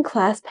if you can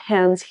clasp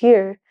hands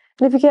here.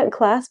 And if you can't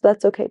clasp,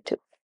 that's okay too.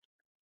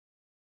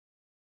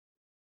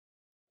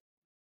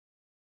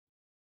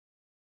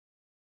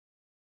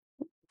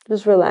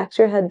 Just relax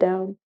your head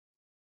down.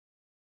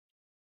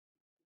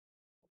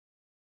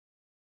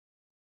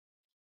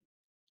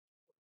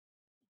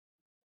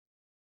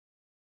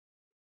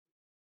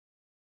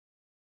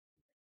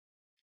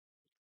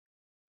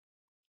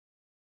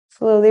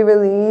 Slowly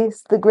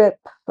release the grip.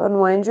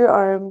 Unwind your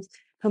arms.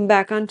 Come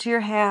back onto your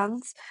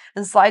hands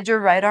and slide your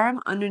right arm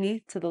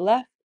underneath to the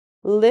left.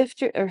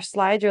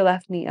 Slide your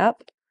left knee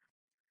up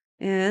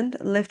and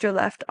lift your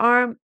left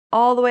arm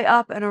all the way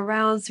up and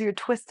around. So you're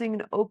twisting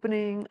and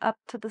opening up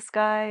to the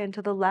sky and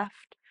to the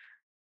left.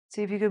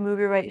 See if you can move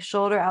your right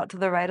shoulder out to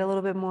the right a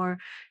little bit more.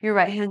 Your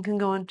right hand can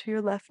go onto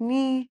your left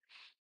knee.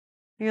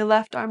 Your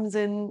left arm's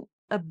in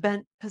a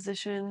bent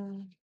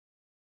position.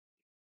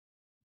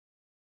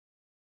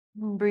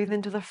 And breathe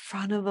into the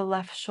front of the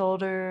left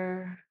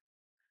shoulder,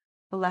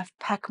 the left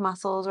pec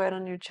muscles right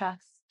on your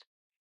chest.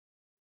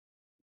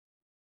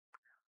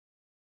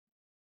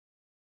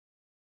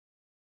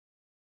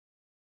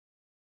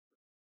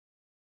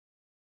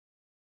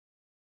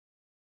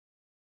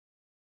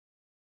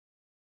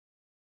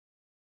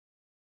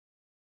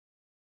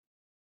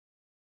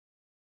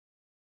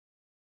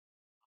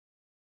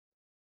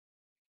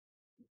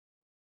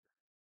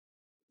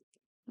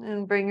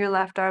 And bring your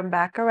left arm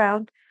back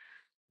around.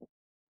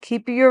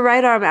 Keep your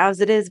right arm as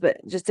it is,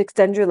 but just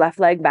extend your left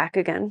leg back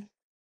again.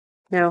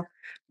 Now,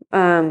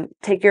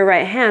 take your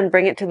right hand,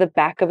 bring it to the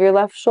back of your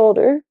left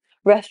shoulder.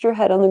 Rest your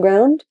head on the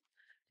ground.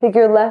 Take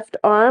your left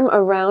arm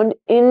around,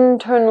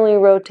 internally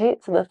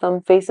rotate so the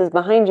thumb faces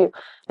behind you,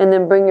 and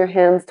then bring your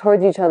hands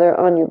towards each other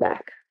on your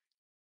back.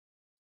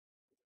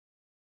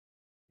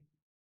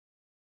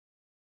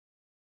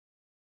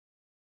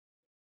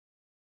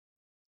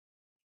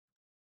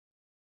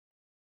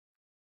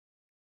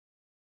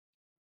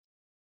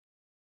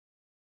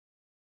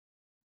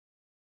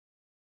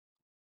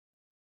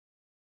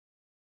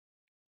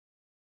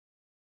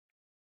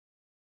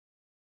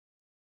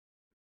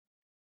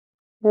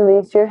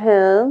 Release your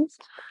hands.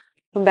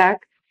 Come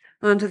back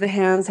onto the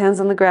hands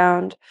on the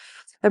ground,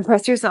 and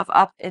press yourself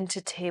up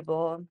into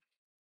table.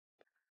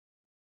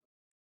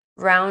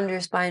 Round your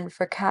spine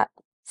for cat.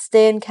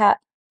 Stay in cat.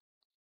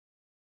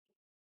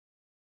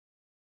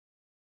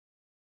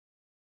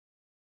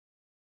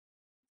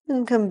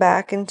 And come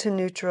back into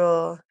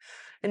neutral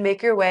and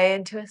make your way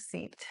into a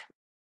seat.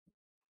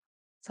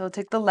 So we'll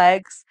take the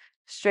legs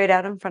straight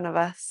out in front of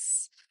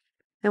us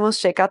and we'll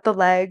shake out the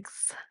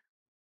legs.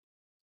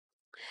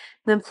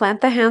 Then plant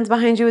the hands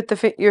behind you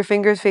with your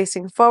fingers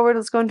facing forward.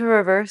 Let's go into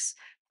reverse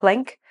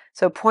plank.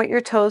 So point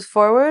your toes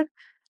forward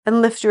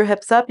And lift your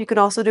hips up. You can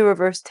also do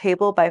reverse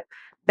table by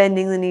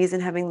bending the knees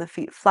and having the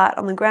feet flat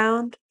on the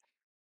ground.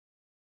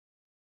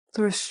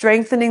 So we're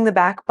strengthening the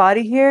back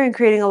body here and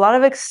creating a lot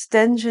of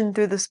extension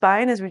through the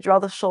spine as we draw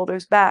the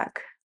shoulders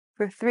back.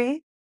 For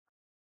 3,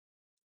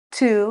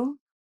 2,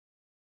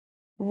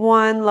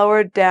 1,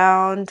 lower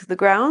down to the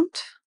ground.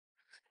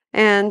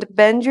 And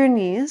bend your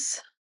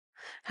knees.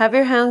 Have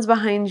your hands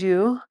behind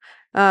you,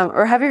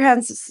 or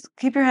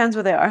keep your hands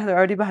where they are. They're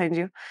already behind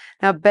you.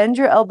 Now bend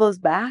your elbows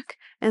back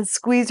and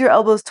squeeze your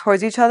elbows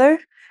towards each other,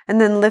 and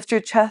then lift your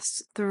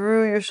chest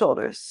through your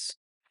shoulders.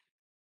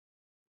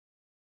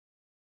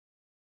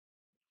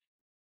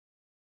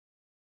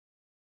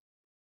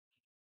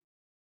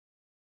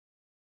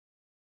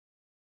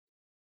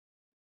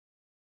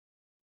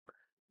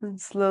 And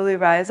slowly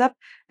rise up.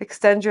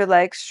 Extend your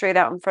legs straight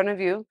out in front of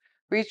you.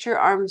 Reach your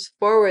arms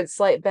forward,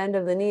 slight bend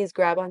of the knees,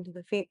 grab onto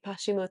the feet,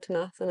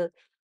 Paschimottanasana.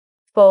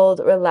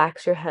 Fold,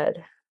 relax your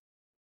head.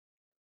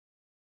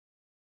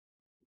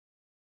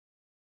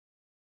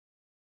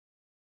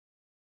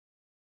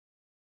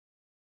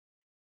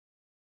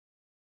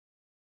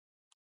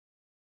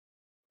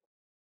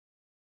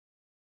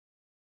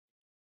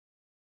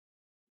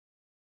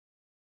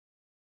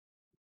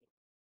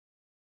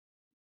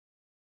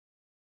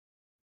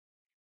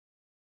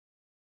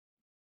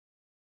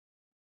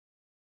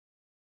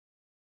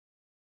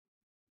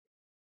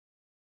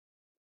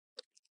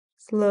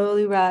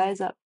 Slowly rise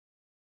up.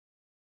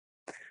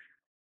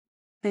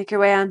 Make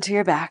your way onto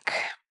your back.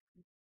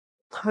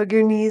 Hug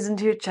your knees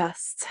into your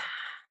chest.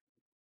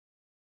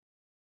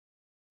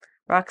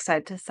 Rock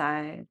side to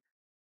side.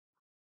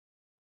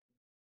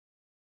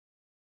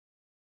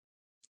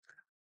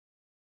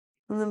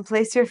 And then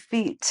place your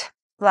feet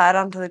flat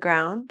onto the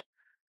ground,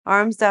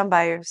 arms down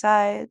by your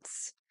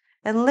sides,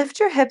 and lift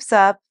your hips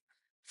up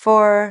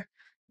for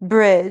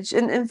bridge.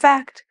 And in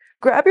fact,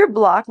 grab your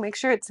block, make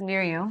sure it's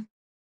near you,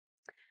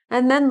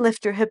 and then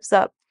lift your hips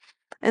up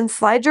and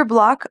slide your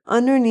block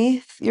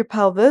underneath your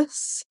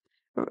pelvis,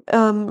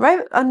 right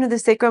under the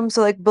sacrum,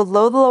 so like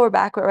below the lower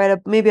back, but right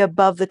up, maybe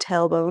above the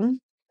tailbone.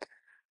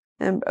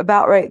 And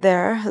about right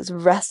there is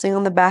resting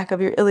on the back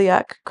of your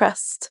iliac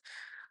crest.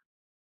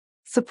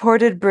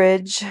 Supported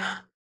bridge.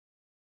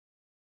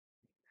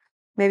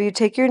 Maybe you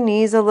take your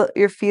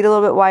your feet a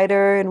little bit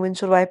wider and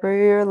windshield wiper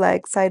your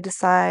legs side to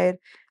side,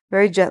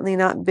 very gently,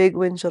 not big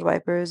windshield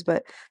wipers,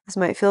 but this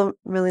might feel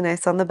really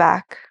nice on the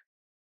back.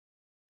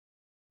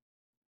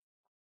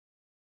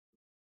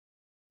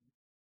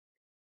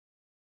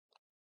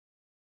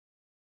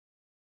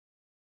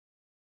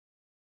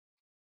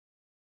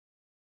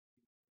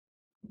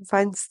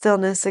 Find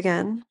stillness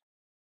again.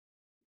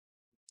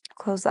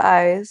 Close the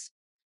eyes.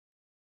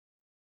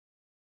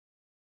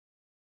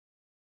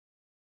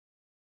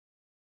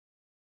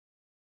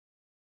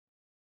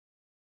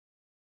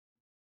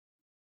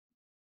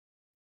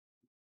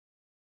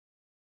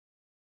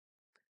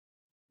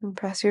 And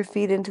press your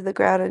feet into the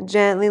ground and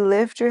gently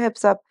lift your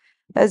hips up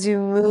as you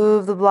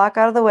move the block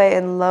out of the way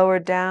and lower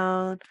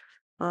down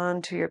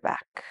onto your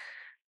back.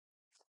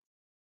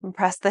 And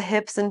press the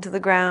hips into the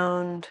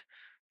ground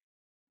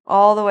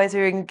all the way so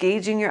you're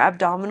engaging your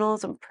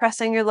abdominals and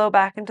pressing your low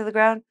back into the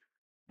ground,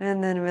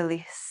 and then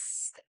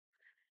release.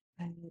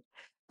 And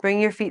bring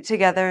your feet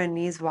together and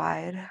knees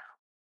wide.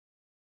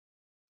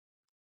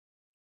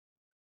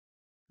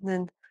 And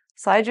then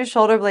slide your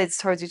shoulder blades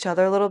towards each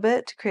other a little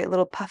bit to create a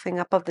little puffing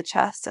up of the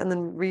chest, and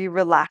then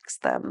relax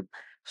them.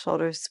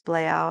 Shoulders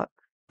splay out,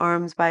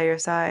 arms by your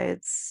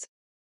sides.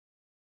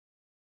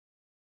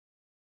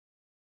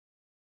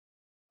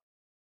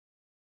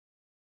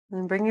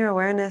 And bring your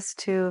awareness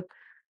to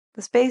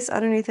the space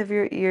underneath of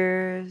your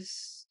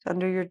ears,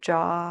 under your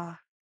jaw.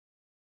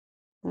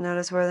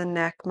 Notice where the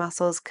neck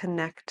muscles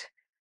connect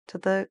to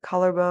the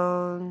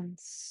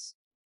collarbones,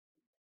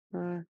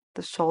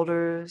 the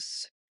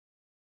shoulders.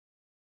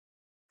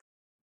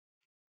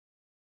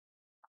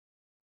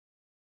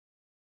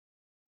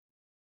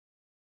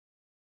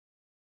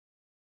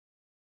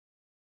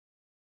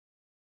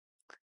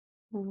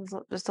 And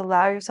just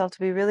allow yourself to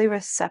be really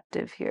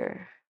receptive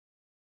here.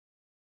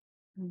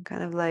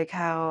 Kind of like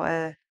how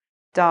a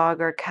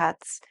dog or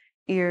cat's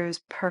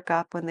ears perk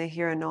up when they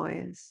hear a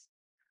noise.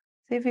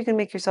 See if you can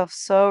make yourself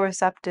so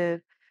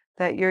receptive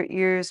that your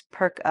ears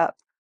perk up.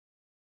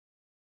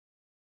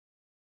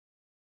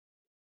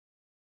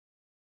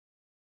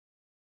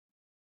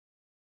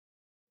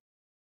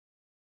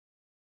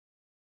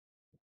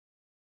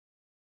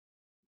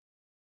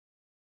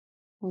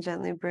 And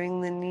gently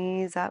bring the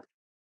knees up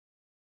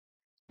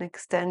and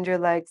extend your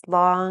legs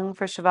long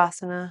for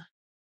Shavasana.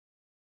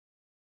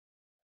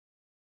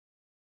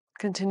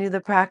 Continue the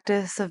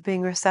practice of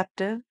being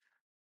receptive.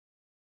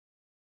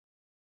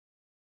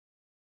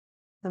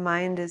 The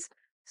mind is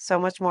so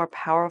much more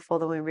powerful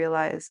than we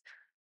realize.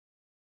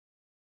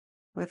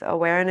 With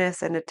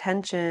awareness and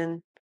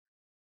attention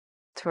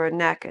to our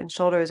neck and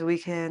shoulders, we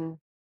can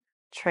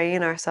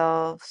train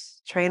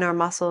ourselves, train our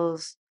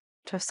muscles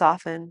to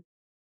soften.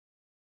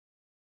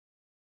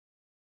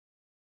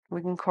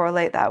 We can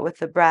correlate that with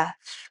the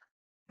breath.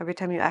 Every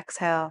time you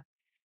exhale,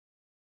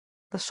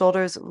 The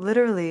shoulders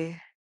literally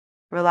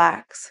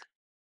relax,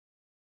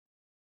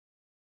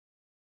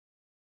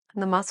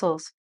 and the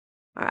muscles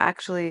are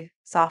actually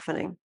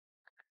softening.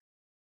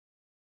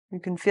 You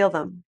can feel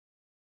them.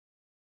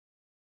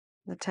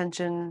 The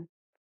tension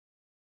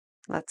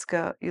lets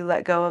go. You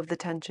let go of the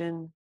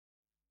tension,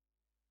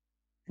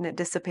 and it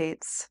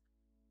dissipates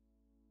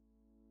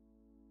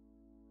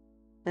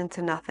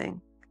into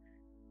nothing.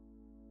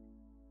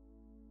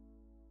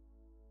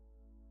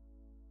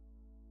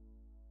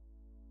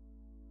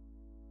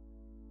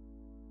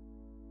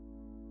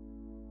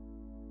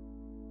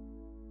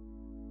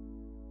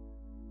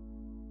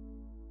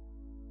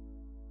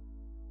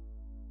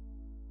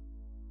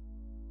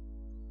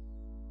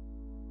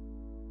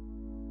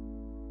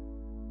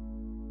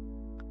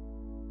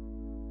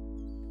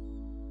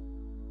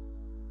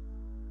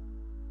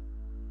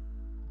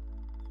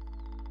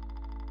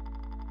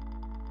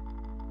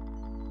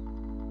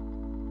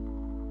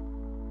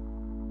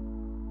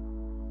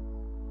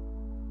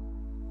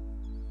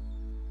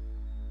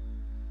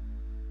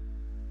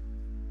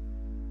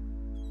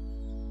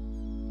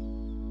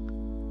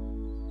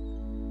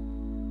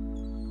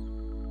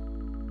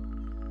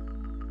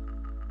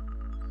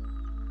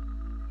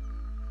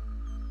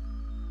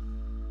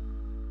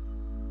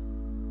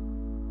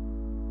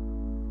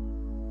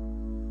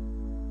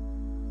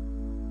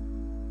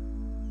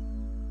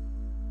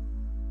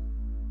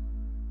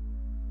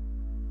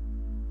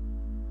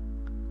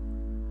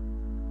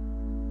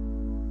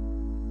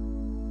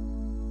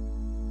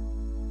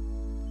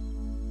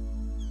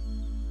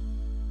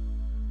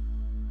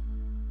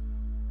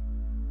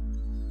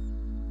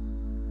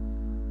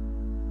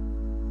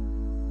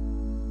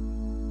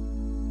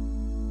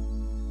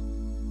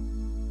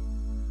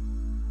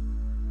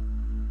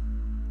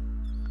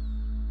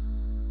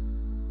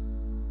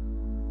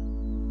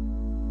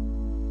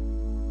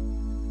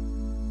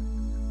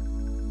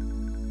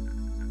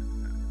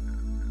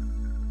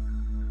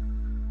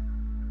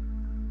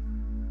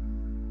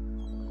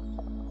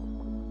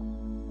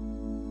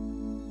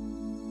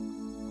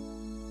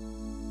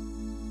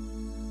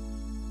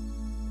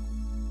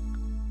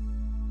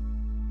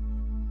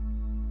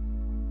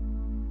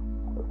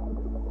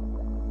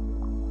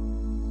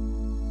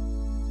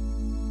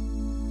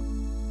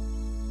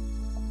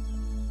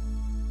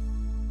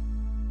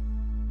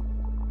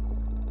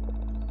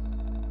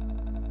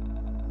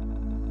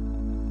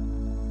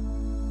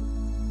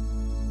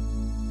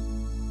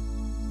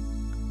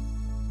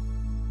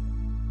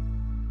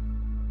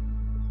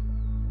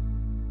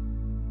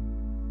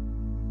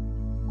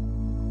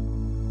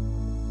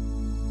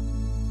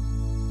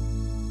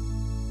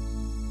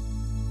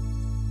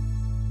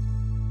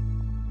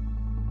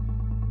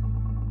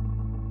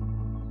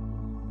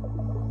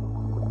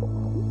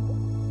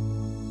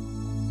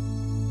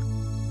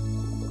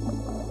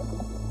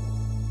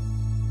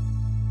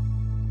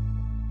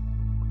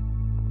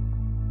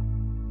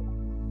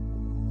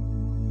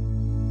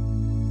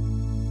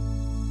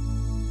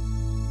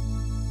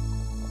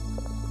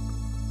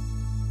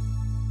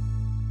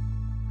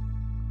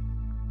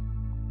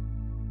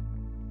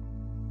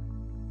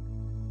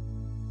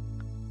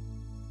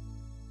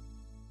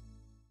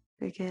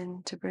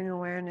 Begin to bring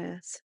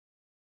awareness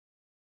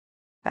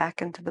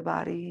back into the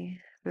body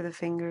through the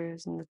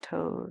fingers and the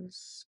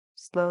toes,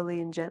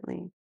 slowly and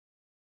gently.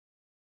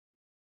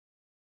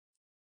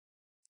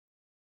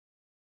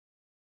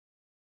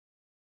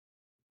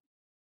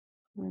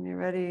 When you're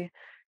ready,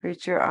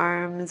 reach your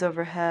arms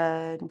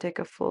overhead and take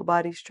a full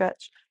body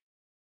stretch.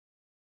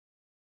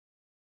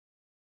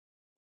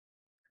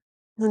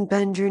 Then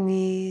bend your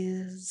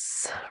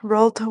knees,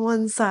 roll to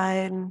one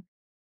side,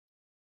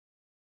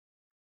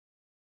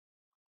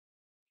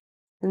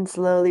 and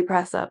slowly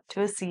press up to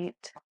a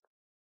seat.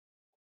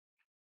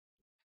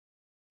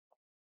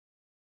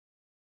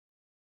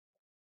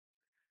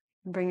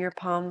 Bring your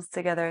palms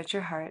together at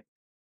your heart,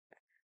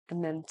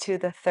 and then to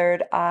the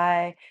third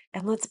eye,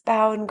 and let's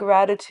bow in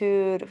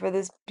gratitude for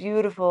this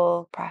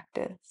beautiful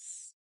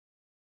practice.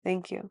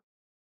 Thank you.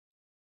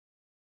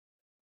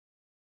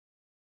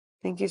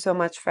 Thank you so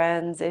much,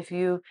 friends. If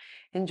you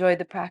enjoyed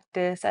the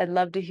practice, I'd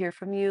love to hear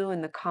from you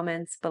in the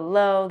comments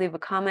below. Leave a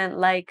comment,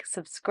 like,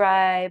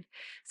 subscribe,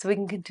 so we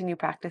can continue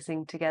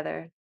practicing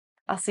together.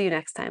 I'll see you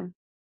next time.